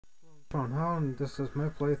How and this is my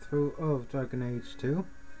playthrough of Dragon Age 2,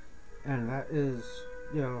 and that is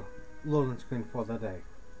your loading screen for the day.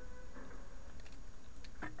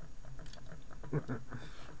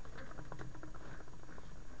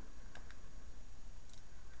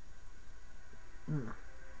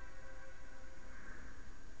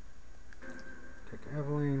 Take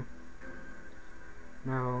Evelyn,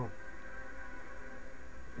 Meryl,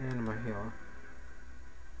 and my healer.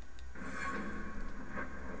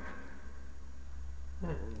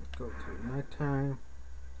 And go to nighttime.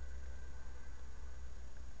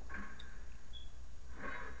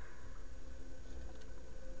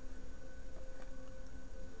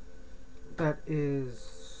 That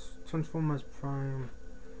is Transformers Prime,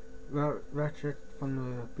 Ratchet from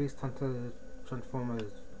the Beast Hunter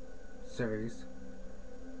Transformers series.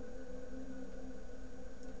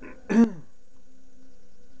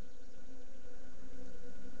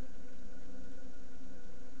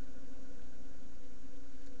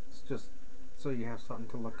 It's just so you have something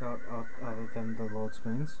to look out other than the load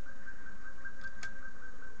screens.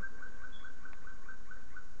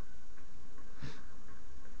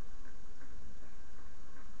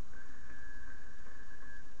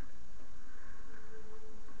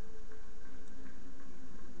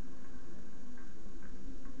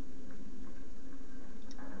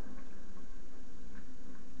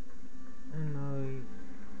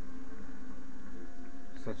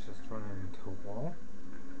 Such just running into a wall.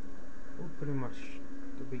 We'll pretty much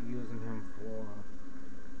be using him for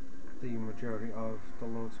the majority of the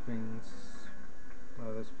load screens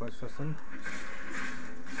this PlayStation.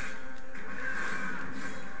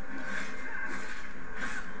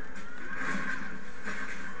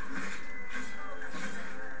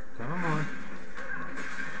 Come on.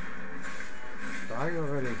 Die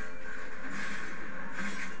already.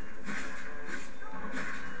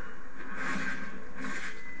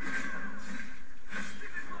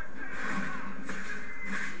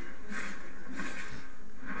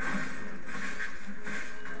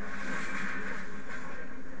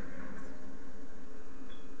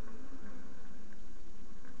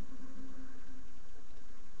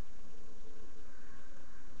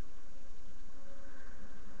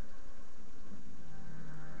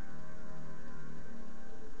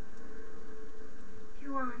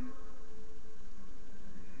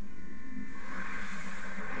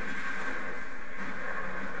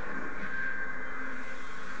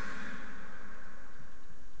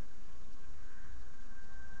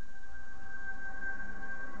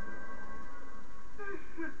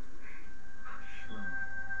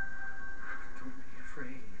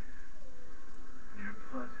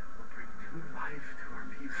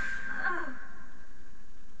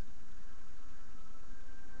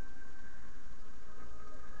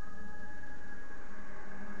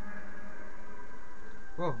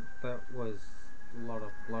 Whoa, that was a lot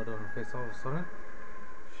of blood on her face all of a sudden.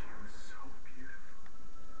 She was so beautiful.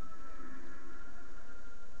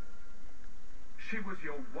 She was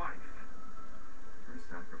your wife. Her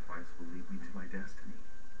sacrifice will lead me to my destiny.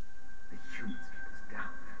 The humans keep us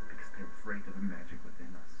down because they're afraid of the magic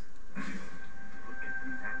within us. Look at the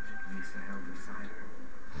magic Lisa held inside her.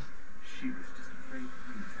 She was just afraid to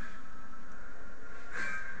use it.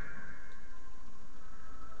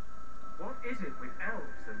 What is it with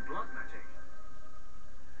elves and blood magic?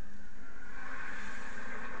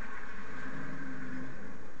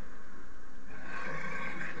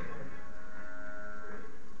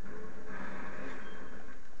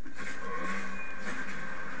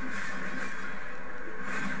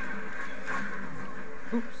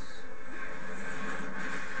 Oops.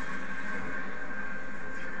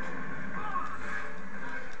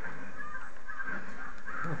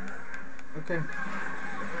 Oh, okay.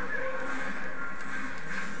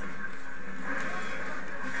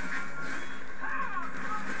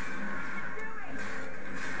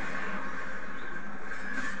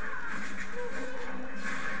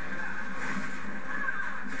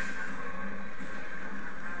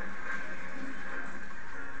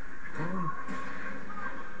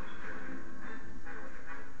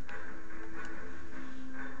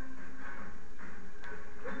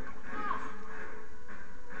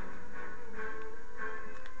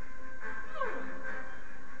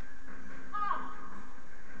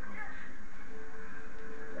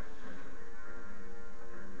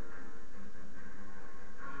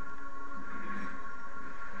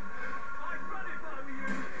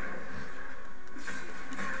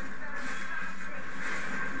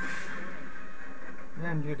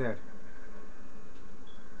 And you're dead.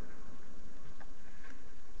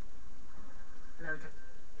 Loaded.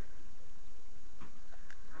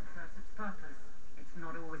 That serves its purpose. It's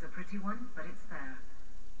not always a pretty one, but it's there.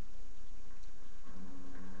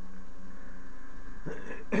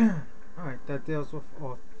 Alright, that deals with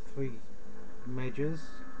all three mages.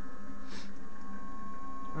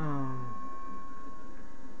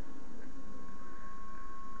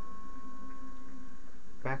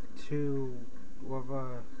 Back to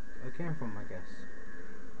wherever I came from, I guess.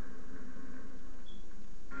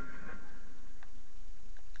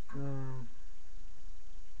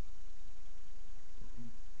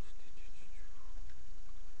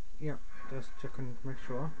 Yeah, just checking to make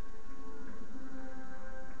sure.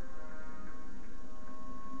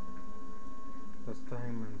 That's the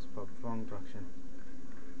hangman's pub, wrong direction.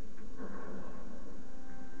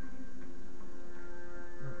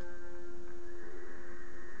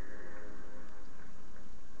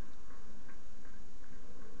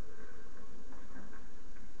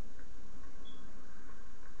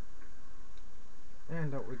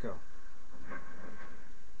 And out we go.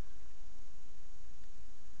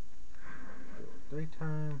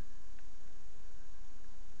 Daytime.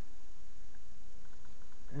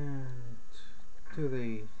 And to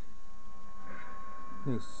the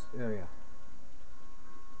news area.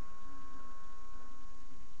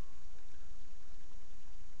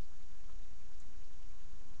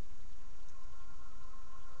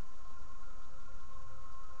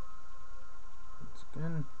 Once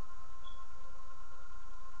again.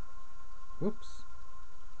 Whoops.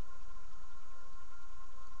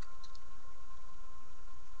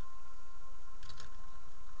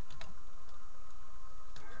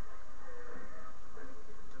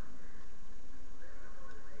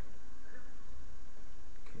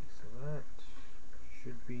 Okay, so that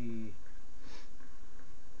should be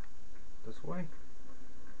this way.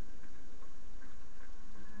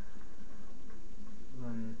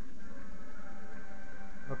 Then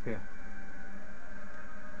up here.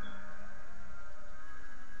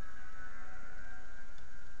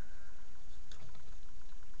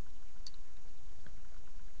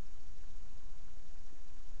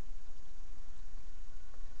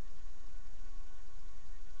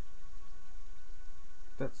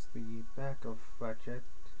 That's the back of Ratchet.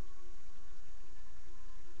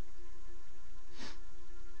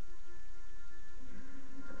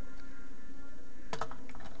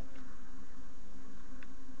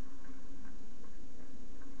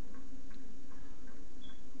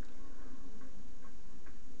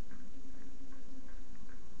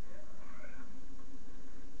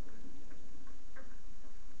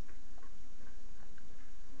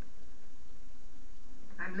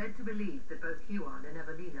 I'm led to believe that both Huon and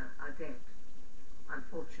Evelina are dead.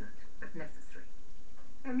 Unfortunate, but necessary.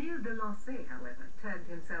 Emile de Lancey, however, turned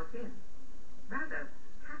himself in. Rather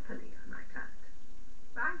happily, I might add.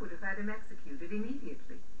 I would have had him executed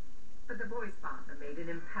immediately, but the boy's father made an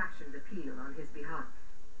impassioned appeal on his behalf.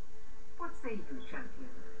 What say you,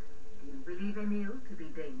 champion? Do you believe Emile to be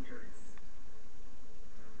dangerous?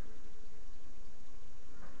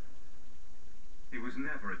 He was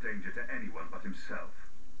never a danger to anyone but himself.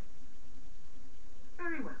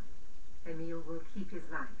 Very well. Emile will keep his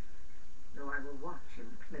life, though I will watch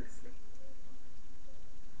him closely.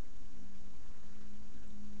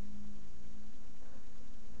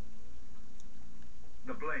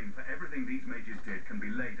 The blame for everything these mages did can be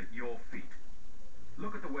laid at your feet.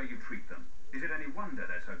 Look at the way you treat them. Is it any wonder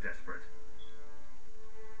they're so desperate?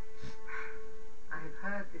 I have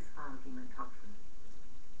heard this argument often.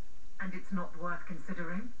 And it's not worth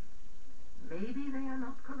considering? Maybe they are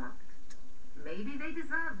not corrupt. Maybe they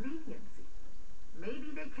deserve leniency.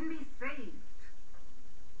 Maybe they can be saved.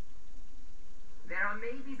 There are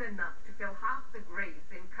maybes enough to fill half the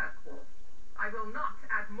graves in Kirkwall. I will not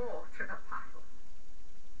add more to the pile.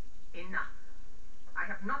 Enough. I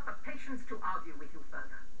have not the patience to argue with you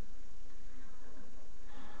further.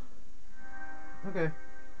 Okay.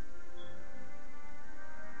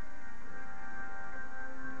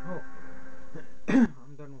 Oh.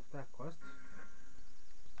 I'm done with that quest.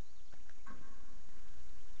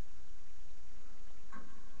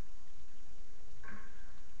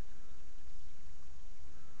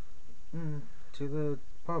 To the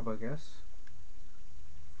pub, I guess.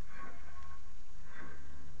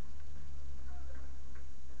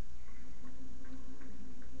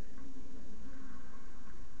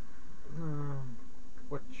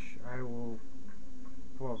 Which I will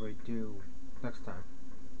probably do next time.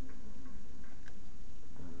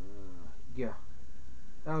 Yeah,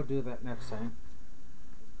 I'll do that next time.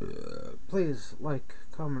 Please like,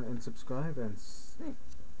 comment, and subscribe, and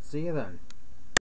see you then.